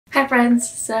Hi friends!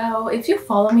 So if you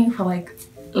follow me for like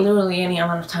literally any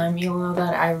amount of time, you'll know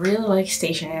that I really like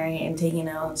stationery and taking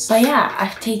notes. But yeah,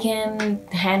 I've taken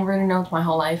handwritten notes my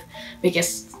whole life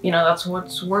because, you know, that's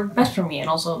what's worked best for me, and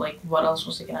also like what else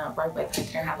was I gonna write with? I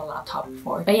didn't have a laptop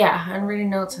before. But yeah, handwritten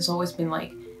notes has always been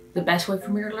like the best way for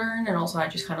me to learn, and also I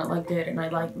just kind of liked it and I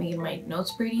like making my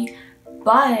notes pretty.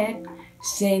 But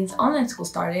since online school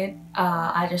started,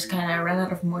 I just kind of ran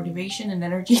out of motivation and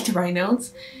energy to write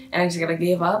notes, and I just kind of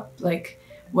gave up. Like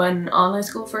when online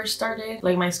school first started,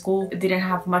 like my school didn't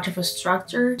have much of a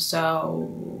structure,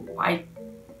 so I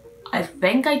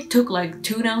think I took like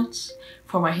 2 notes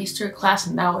for my history class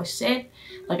and that was it.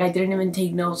 Like I didn't even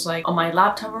take notes like on my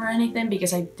laptop or anything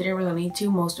because I didn't really need to.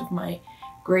 Most of my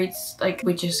grades, like,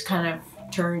 we just kind of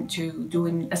turned to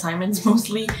doing assignments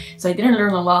mostly, so I didn't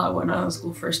learn a lot when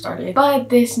school first started. But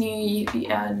this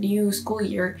new school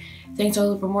year, things are a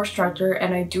little bit more structured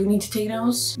and I do need to take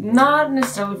notes. Not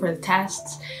necessarily for the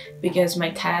tests, because my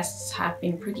tests have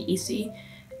been pretty easy,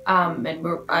 and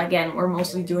we're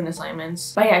mostly doing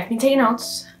assignments. But yeah, I've been taking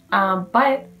notes,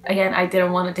 but again, I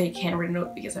didn't want to take handwritten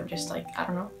notes because I'm just like, I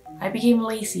don't know, I became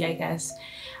lazy, I guess.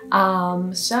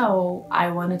 So I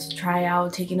wanted to try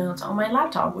out taking notes on my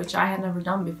laptop, which I had never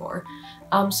done before.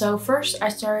 So first I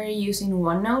started using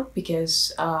OneNote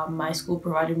because my school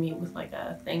provided me with like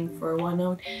a thing for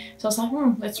OneNote. So I was like,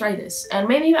 let's try this. And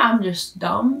maybe I'm just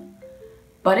dumb,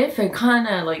 but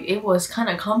it was kind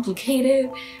of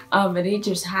complicated, and it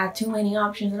just had too many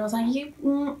options, and I was like,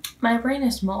 my brain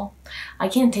is small, I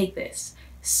can't take this.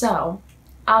 So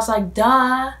I was like,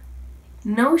 duh,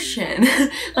 Notion.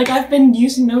 Like I've been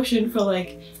using Notion for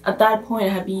like, at that point I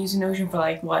had been using Notion for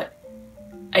like, what,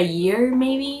 a year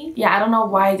maybe? Yeah, I don't know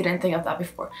why I didn't think of that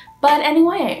before. But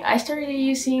anyway, I started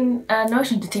using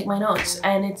Notion to take my notes,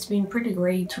 and it's been pretty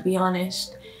great, to be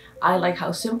honest. I like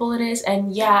how simple it is,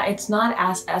 and yeah, it's not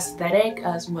as aesthetic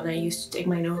as when I used to take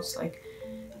my notes like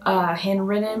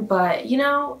handwritten, but you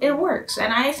know, it works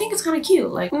and I think it's kind of cute.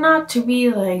 Like, not to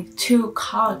be like too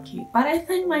cocky, but I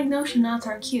think my Notion notes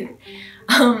are cute.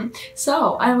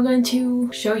 So I'm going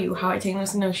to show you how I take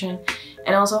notes in Notion,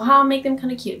 and also how I make them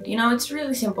kind of cute. You know, it's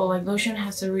really simple. Like Notion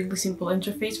has a really simple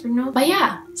interface for notes. But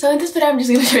yeah, so in this video I'm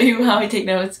just gonna show you how I take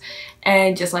notes,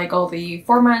 and just like all the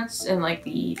formats and like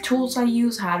the tools I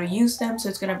use, how to use them. So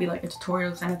it's gonna be like a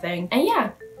tutorial kind of thing. And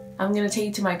yeah, I'm gonna take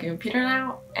you to my computer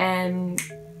now, and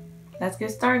let's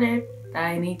get started.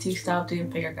 I need to stop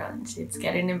doing finger guns. It's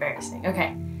getting embarrassing.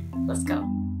 Okay, let's go.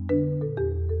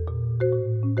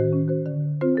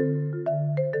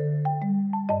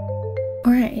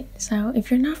 Alright, so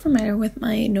if you're not familiar with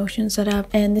my Notion setup,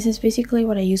 and this is basically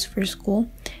what I use for school.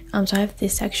 So I have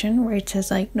this section where it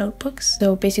says like notebooks.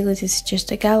 So basically this is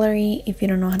just a gallery. If you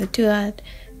don't know how to do that,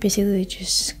 basically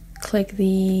just click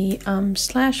the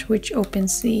slash, which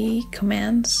opens the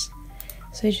commands.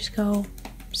 So you just go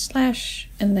slash,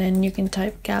 and then you can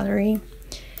type gallery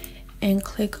and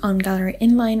click on gallery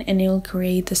inline, and it'll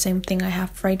create the same thing I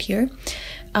have right here.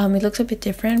 It looks a bit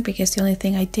different because the only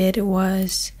thing I did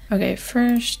was, okay,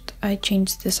 first I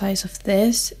changed the size of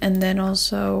this, and then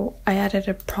also I added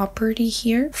a property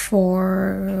here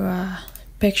for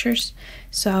pictures.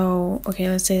 So okay,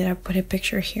 let's say that I put a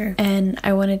picture here and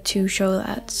I wanted to show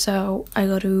that, so I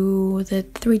go to the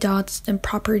 3 dots, then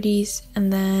properties,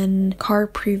 and then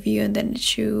card preview, and then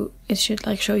it should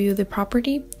like show you the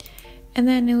property, and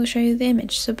then it will show you the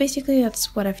image. So basically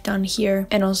that's what I've done here,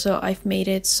 and also I've made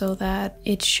it so that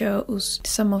it shows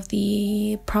some of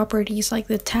the properties like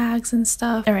the tags and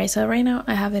stuff. Alright, so right now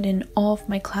I have it in all of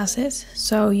my classes.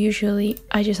 So usually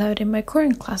I just have it in my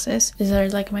current classes. These are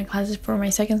like my classes for my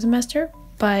 2nd semester,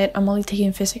 but I'm only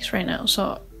taking physics right now,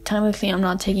 so technically I'm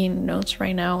not taking notes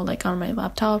right now like on my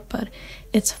laptop, but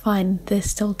it's fine, this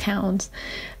still counts.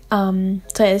 So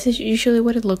yeah, this is usually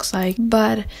what it looks like,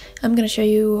 but I'm gonna show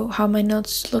you how my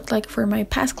notes look like for my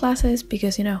past classes,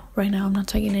 because you know, right now I'm not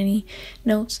taking any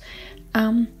notes.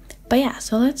 But yeah,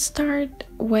 so let's start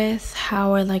with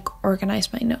how I like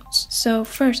organize my notes. So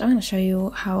first I'm gonna show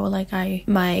you how like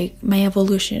my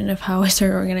evolution of how I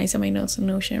started organizing my notes in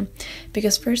Notion,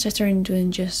 because first I started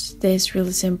doing just this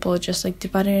really simple, just like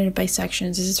dividing it by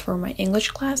sections. This is for my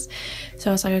English class,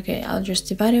 so I was like, okay, I'll just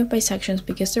divide it by sections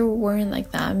because there weren't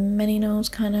like that many notes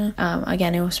kind of.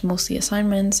 Again, it was mostly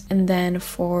assignments, and then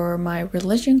for my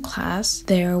religion class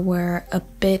there were a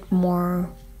bit more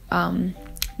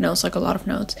notes, like a lot of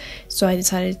notes, so I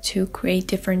decided to create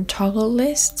different toggle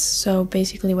lists. So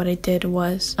basically what I did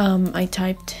was I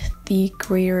typed the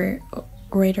greater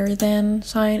greater than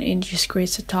sign, and it just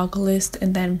creates a toggle list,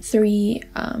 and then three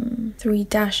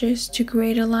dashes to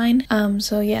create a line.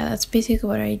 So yeah, that's basically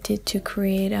what I did to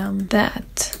create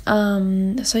that.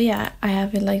 So yeah, I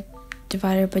have it like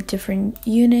divided by different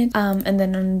units, and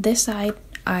then on this side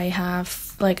I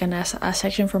have like a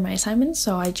section for my assignments.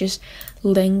 So I just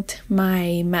linked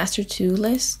my master to-do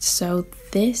list. So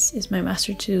this is my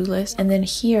master to-do list, and then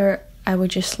here I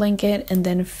would just link it and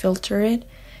then filter it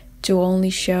to only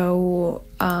show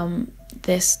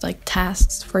this like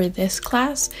tasks for this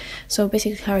class. So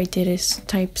basically how I did is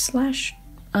type slash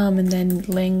and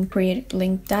then create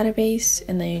link database,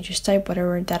 and then you just type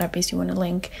whatever database you want to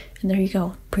link, and there you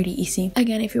go. Pretty easy.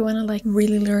 Again, if you want to like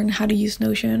really learn how to use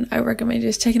Notion, I recommend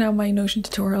just checking out my Notion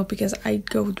tutorial, because I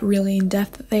go really in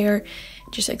depth there,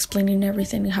 just explaining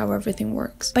everything, how everything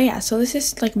works. But yeah, so this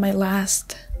is like my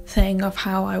last thing of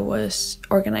how I was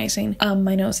organizing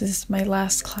my notes. This is my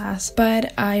last class,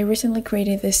 but I recently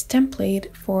created this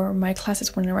template for my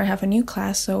classes whenever I have a new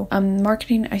class. So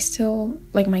marketing, I still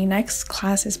like, my next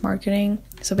class is marketing.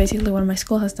 So basically what my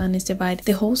school has done is divide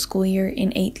the whole school year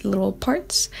in 8 little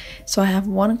parts, so I have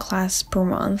 1 class per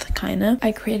month kind of.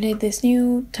 I created this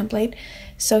new template.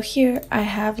 So here I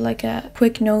have like a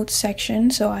quick notes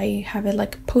section, so I have it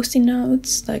like post-it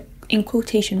notes, like in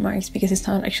quotation marks, because it's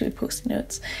not actually post-it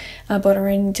notes, but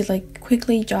I need to like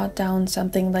quickly jot down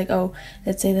something like, oh,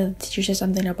 let's say that the teacher says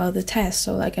something about the test,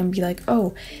 so I can be like,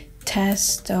 oh,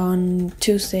 test on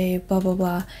Tuesday, blah blah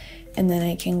blah, and then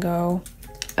I can go,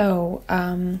 oh,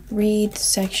 read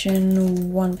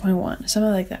section 1.1,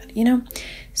 something like that, you know.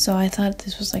 So I thought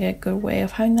this was like a good way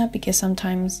of having that, because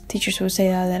sometimes teachers would say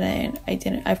that and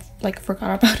I like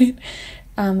forgot about it.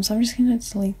 So I'm just gonna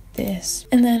delete this,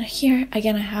 and then here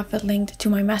again I have it linked to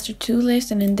my master to-do list,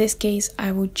 and in this case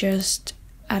I would just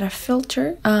add a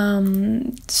filter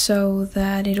so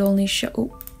that it only shows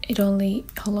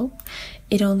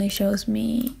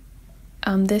me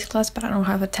this class, but I don't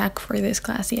have a tag for this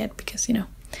class yet, because you know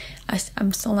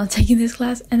I'm still not taking this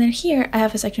class. And then here I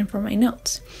have a section for my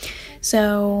notes.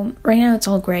 So right now it's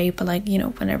all gray, but like, you know,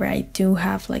 whenever I do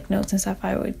have like notes and stuff,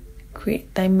 I would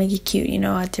make it cute, you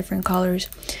know, at different colors.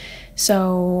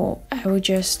 So I would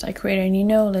just like create a new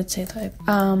note, let's say like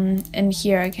and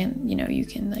here I can, you know, you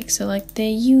can like select the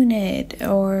unit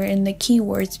or in the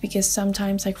keywords, because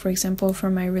sometimes, like for example for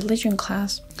my religion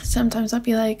class, sometimes I'll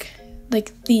be like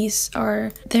these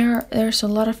are there's a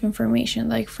lot of information,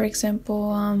 like for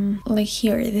example like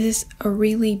here, this is a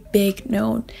really big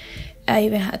note. I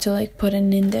even had to like put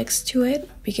an index to it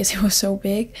because it was so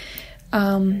big.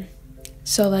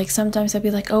 So like sometimes I'd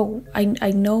be like, oh, I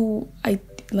know,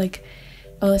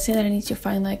 let's say that I need to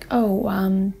find like,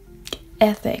 oh,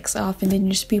 ethics of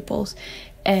indigenous peoples,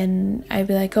 and I'd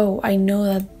be like, oh, I know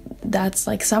that that's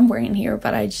like somewhere in here,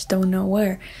 but I just don't know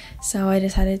where. So I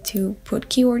decided to put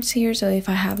keywords here, so if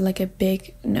I have like a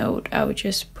big note, I would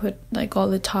just put like all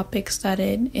the topics that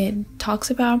it talks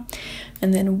about,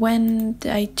 and then when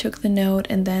I took the note,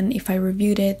 and then if I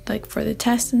reviewed it like for the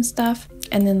test and stuff,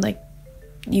 and then like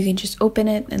you can just open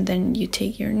it and then you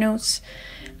take your notes.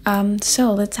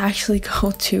 So let's actually go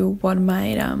to what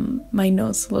my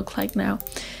notes look like now.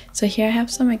 So here I have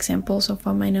some examples of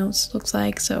what my notes looks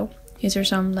like. So these are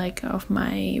some like of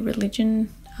my religion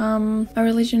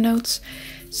notes.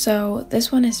 So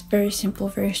this one is very simple,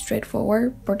 very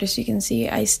straightforward, but as you can see,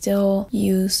 I still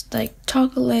use like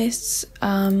toggle lists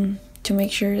to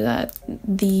make sure that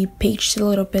the page is a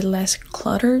little bit less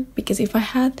cluttered, because if I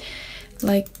had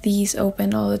like these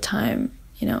open all the time,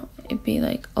 you know, it'd be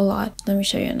like a lot. Let me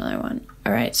show you another one.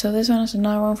 All right, so this one is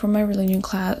another one from my religion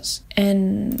class,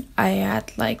 and I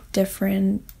add like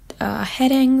different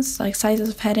headings, like sizes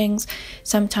of headings.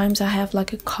 Sometimes I have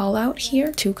like a call out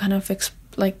here to kind of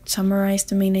summarize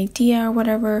the main idea or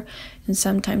whatever, and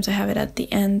sometimes I have it at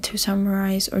the end to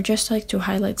summarize or just like to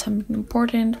highlight something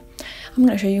important. I'm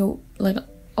gonna show you like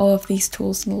all of these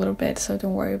tools in a little bit, so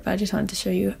don't worry, but I just wanted to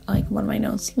show you like what my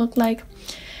notes look like.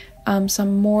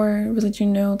 Some more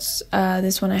religion notes.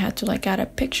 This one I had to like add a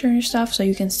picture and stuff, so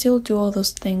you can still do all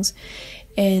those things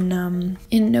in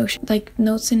Notion. Like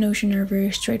notes in Notion are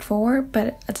very straightforward,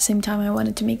 but at the same time I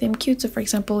wanted to make them cute. So for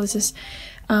example,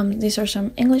 these are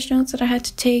some English notes that I had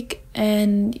to take,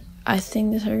 and I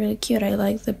think these are really cute. I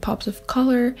like the pops of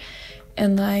color,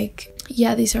 and like,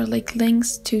 yeah, these are like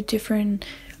links to different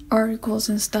articles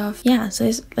and stuff. Yeah, so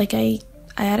it's like I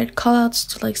added callouts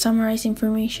to like summarize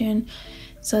information.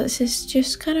 So this is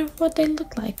just kind of what they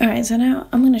look like. All right, so now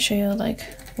I'm gonna show you like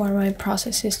what my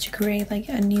process is to create like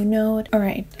a new note. All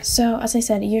right, so as I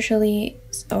said, usually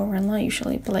or not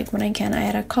usually, but like when I can, I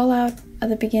add a call out at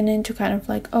the beginning to kind of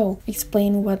like, oh,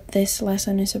 explain what this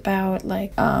lesson is about.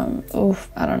 Like, I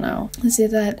don't know. Let's say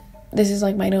that this is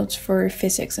like my notes for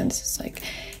physics, and this is like,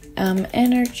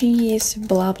 energy is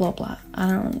blah blah blah.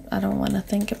 I don't want to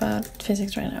think about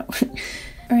physics right now.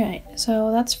 All right,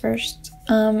 so that's first.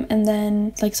 And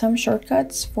then like some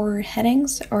shortcuts for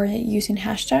headings are using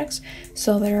hashtags.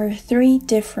 So there are 3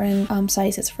 different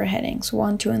sizes for headings: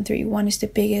 1, 2, and 3. 1 is the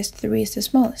biggest, 3 is the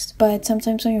smallest. But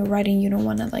sometimes when you're writing, you don't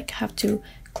want to like have to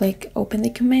click open the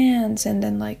commands and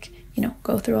then like, you know,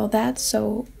 go through all that.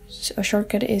 So a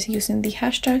shortcut is using the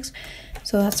hashtags.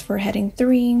 So that's for heading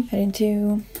 3, heading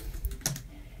 2,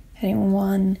 heading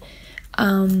 1.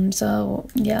 So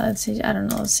yeah, let's say, I don't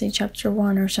know, let's say chapter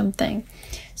 1 or something.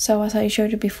 So as I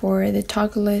showed you before, the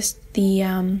toggle list,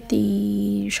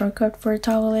 the shortcut for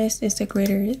toggle list is the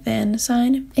greater than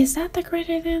sign. Is that the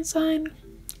greater than sign?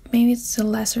 Maybe it's the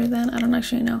lesser than, I don't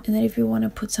actually know. And then if you want to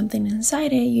put something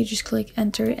inside it, you just click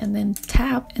enter and then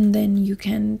tap, and then you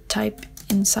can type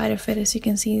inside of it. As you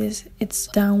can see, this, it's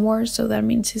downward, so that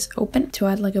means it's open. To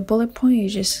add like a bullet point, you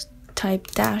just type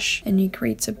dash and it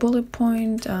creates a bullet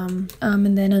point. And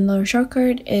then another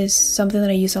shortcut is something that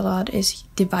I use a lot is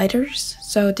dividers.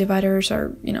 So dividers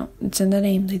are, you know, it's in the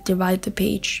name, they divide the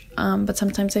page. But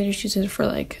sometimes I just use it for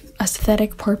like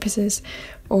aesthetic purposes,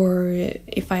 or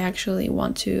if I actually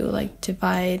want to like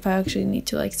divide, if I actually need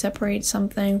to like separate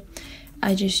something,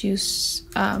 I just use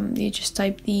you just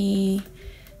type the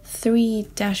 3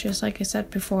 dashes like I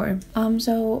said before.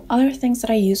 So other things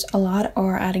that I use a lot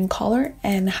are adding color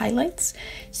and highlights.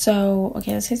 So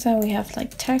okay, let's say that we have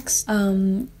like text.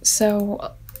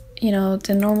 So you know,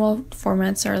 the normal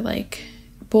formats are like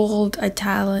bold,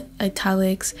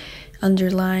 italics,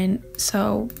 underline.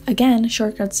 So again,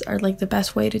 shortcuts are like the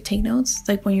best way to take notes.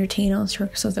 Like when you're taking notes,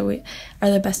 shortcuts are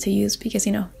the best to use, because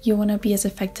you know you want to be as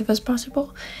effective as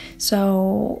possible.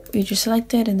 So you just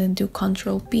select it and then do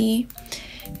Ctrl B.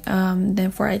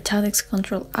 Then for italics,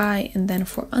 Ctrl I, and then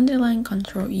for underline,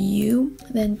 Ctrl U.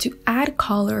 Then to add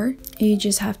color, you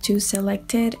just have to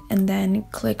select it and then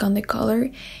click on the color.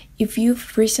 If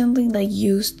you've recently like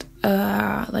used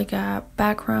like a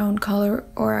background color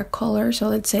or a color, so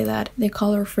let's say that the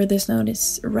color for this note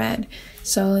is red,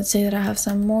 so let's say that I have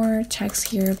some more text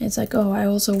here, it's like, oh, I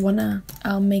also wanna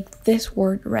make this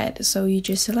word red, so you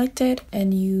just select it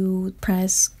and you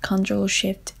press Ctrl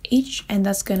Shift H, and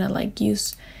that's gonna like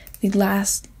use the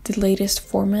latest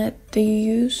format that you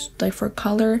use. Like for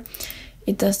color,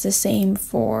 it does the same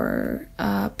for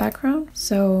background.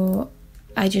 So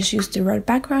I just use the red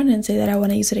background and say that I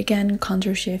want to use it again,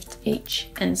 Ctrl Shift H,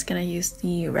 and it's gonna use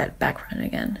the red background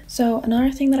again. So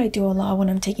another thing that I do a lot when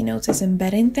I'm taking notes is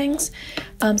embedding things.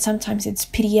 Sometimes it's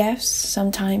PDFs,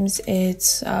 sometimes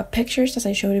it's pictures, as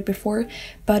I showed you before,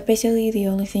 but basically the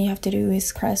only thing you have to do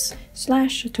is press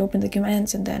slash to open the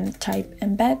commands and then type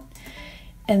embed.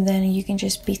 And then you can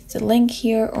just paste the link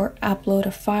here or upload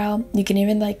a file. You can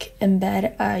even like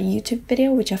embed a YouTube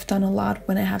video, which I've done a lot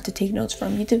when I have to take notes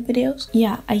from YouTube videos.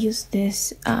 Yeah, I use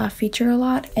this feature a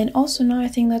lot. And also another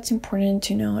thing that's important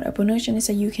to note about Notion is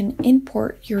that you can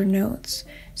import your notes.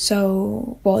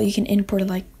 So, well, you can import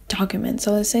like documents.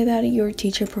 So let's say that your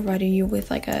teacher provided you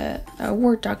with like a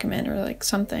Word document or like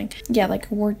something. Yeah, like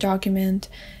a Word document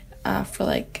for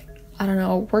like, I don't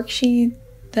know, a worksheet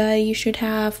that you should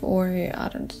have, or I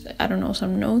don't know,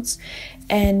 some notes,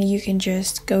 and you can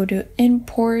just go to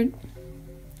import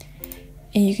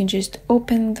and you can just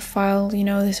open the file. You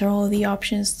know, these are all the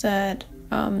options that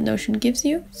Notion gives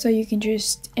you. So you can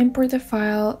just import the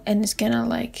file and it's gonna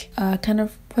like kind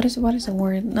of, what is the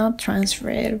word, not transfer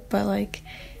it, but like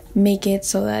make it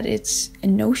so that it's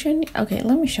in Notion. Okay,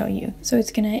 let me show you. So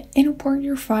it's gonna import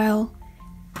your file,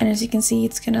 and as you can see,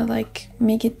 it's gonna like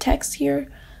make it text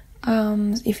here.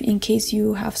 If in case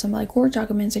you have some like Word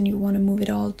documents and you want to move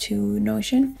it all to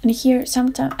Notion. And here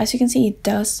sometimes, as you can see, it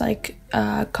does like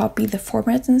copy the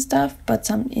formats and stuff, but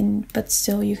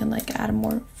still you can like add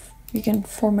more, you can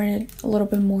format it a little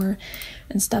bit more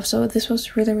and stuff. So this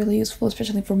was really useful,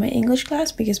 especially for my English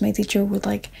class, because my teacher would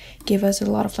like give us a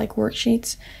lot of like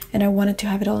worksheets and I wanted to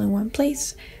have it all in one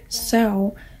place.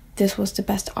 So this was the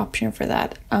best option for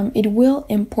that. It will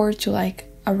import to like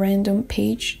a random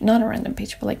page, not a random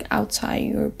page, but like outside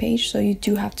your page, so you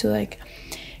do have to like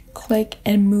click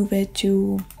and move it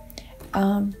to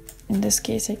in this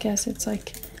case I guess it's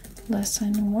like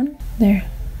lesson 1 there.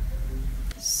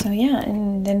 So yeah,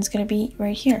 and then it's gonna be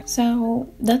right here.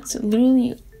 So that's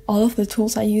literally all of the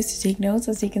tools I use to take notes.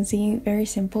 As you can see, very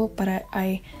simple, but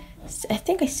I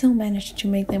think I still managed to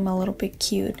make them a little bit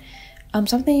cute.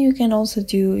 Something you can also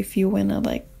do if you wanna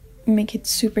like make it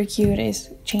super cute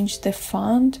is change the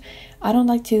font. I don't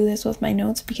like to do this with my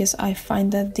notes because I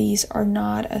find that these are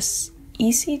not as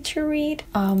easy to read,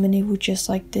 and it would just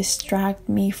like distract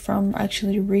me from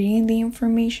actually reading the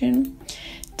information.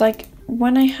 Like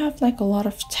when I have like a lot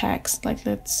of text, like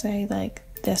let's say like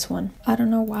this one, I don't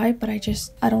know why, but I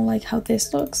don't like how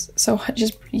this looks, so I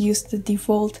just use the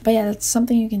default. But yeah, that's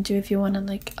something you can do if you want to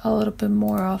like a little bit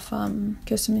more of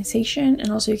customization.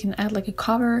 And also you can add like a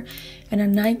cover and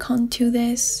an icon to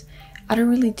this. I don't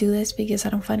really do this because I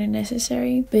don't find it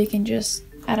necessary, but you can just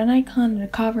add an icon and a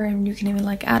cover, and you can even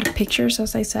like add pictures,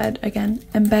 as I said, again,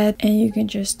 embed, and you can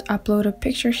just upload a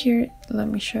picture here. Let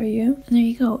me show you, and there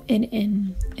you go.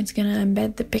 It's gonna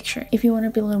embed the picture. If you want to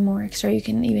be a little more extra, you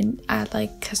can even add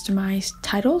like customized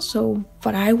titles. So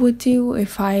what I would do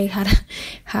if I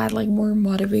had like more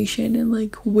motivation and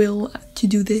like will to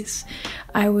do this,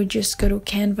 I would just go to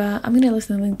Canva. I'm gonna list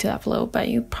the link to that below, but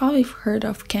you probably heard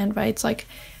of Canva. It's like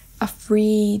a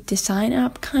free design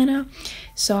app kind of.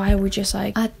 So I would just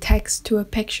like add text to a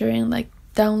picture and like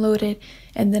download it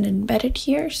and then embed it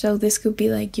here. So this could be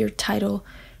like your title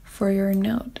for your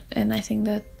note, and I think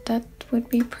that would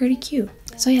be pretty cute.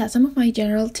 So yeah, some of my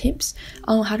general tips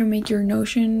on how to make your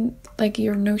Notion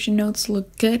notes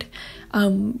look good,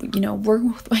 work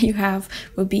with what you have,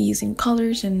 would be using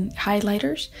colors and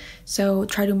highlighters, so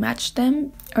try to match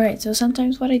them. All right, so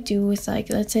sometimes what I do is like,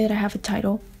 let's say that I have a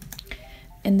title,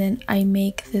 and then I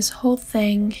make this whole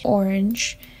thing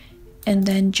orange, and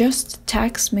then just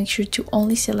text, make sure to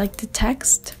only select the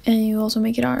text, and you also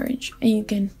make it orange, and you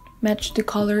can match the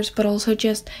colors, but also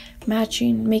just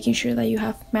making sure that you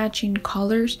have matching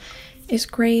colors is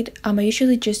great. I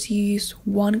usually just use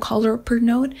one color per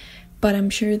note, but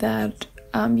I'm sure that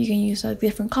you can use like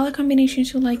different color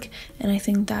combinations you like, and I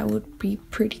think that would be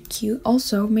pretty cute.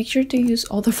 Also, make sure to use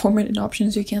all the formatting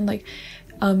options you can, like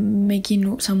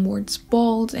making some words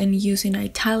bold and using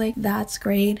italic. That's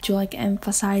great to like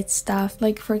emphasize stuff.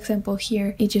 Like for example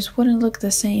here, it just wouldn't look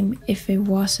the same if it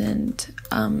wasn't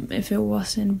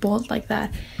bold like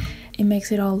that. It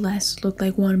makes it all less look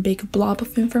like one big blob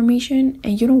of information,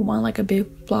 and you don't want like a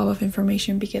big blob of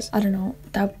information because I don't know,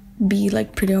 that be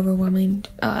like pretty overwhelming,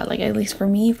 like at least for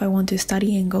me, if I want to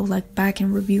study and go like back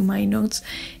and review my notes,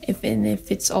 if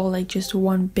it's all like just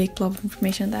one big blob of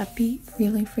information, that'd be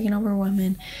really freaking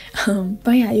overwhelming.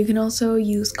 But yeah, you can also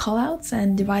use callouts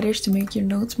and dividers to make your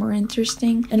notes more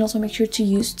interesting, and also make sure to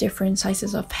use different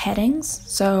sizes of headings.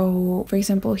 So for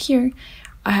example here,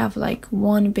 I have like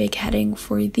one big heading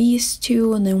for these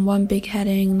two, and then one big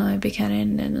heading, another big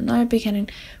heading, and another big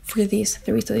heading for these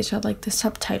three. So these are like the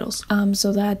subtitles.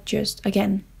 So that just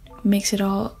again makes it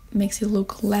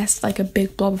look less like a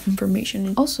big blob of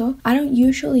information. Also, I don't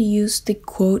usually use the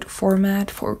quote format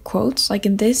for quotes. Like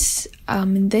in this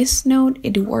note,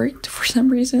 it worked for some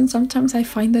reason. Sometimes I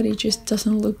find that it just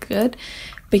doesn't look good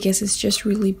because it's just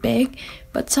really big.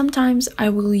 But sometimes I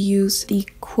will use the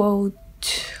quote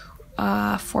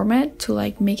format to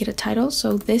like make it a title.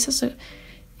 So this is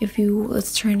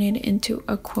let's turn it into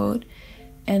a quote,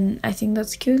 and I think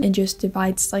that's cute. It just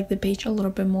divides like the page a little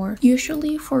bit more.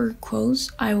 Usually for quotes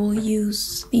I will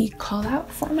use the call out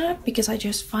format because I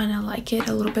just find I like it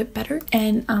a little bit better.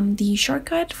 And the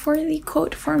shortcut for the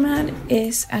quote format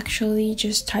is actually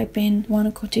just type in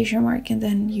one quotation mark and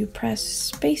then you press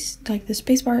space, like the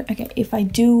space bar. Okay, if I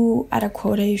do add a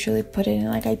quote, I usually put it in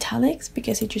like italics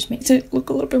because it just makes it look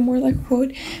a little bit more like a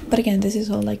quote. But again, this is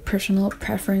all like personal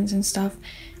preference and stuff.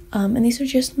 And these are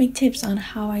just my tips on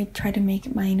how I try to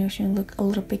make my Notion look a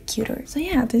little bit cuter. So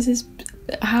yeah, this is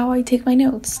how I take my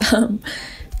notes. I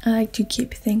like to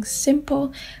keep things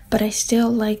simple, but I still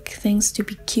like things to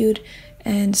be cute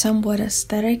and somewhat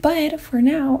aesthetic. But for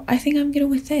now, I think I'm good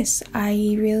with this. I've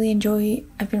been really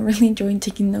enjoying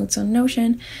taking notes on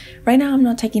Notion. Right now I'm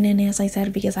not taking any, as I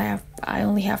said, because I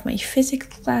only have my physics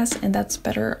class, and that's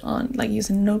better on like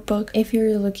using a notebook. If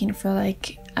you're looking for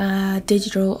like a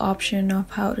digital option of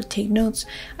how to take notes,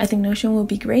 I think Notion will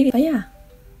be great. But yeah,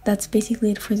 that's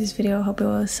basically it for this video. I hope it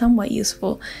was somewhat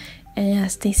useful, and yeah,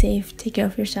 stay safe, take care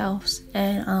of yourselves,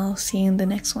 and I'll see you in the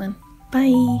next one.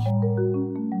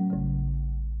 Bye.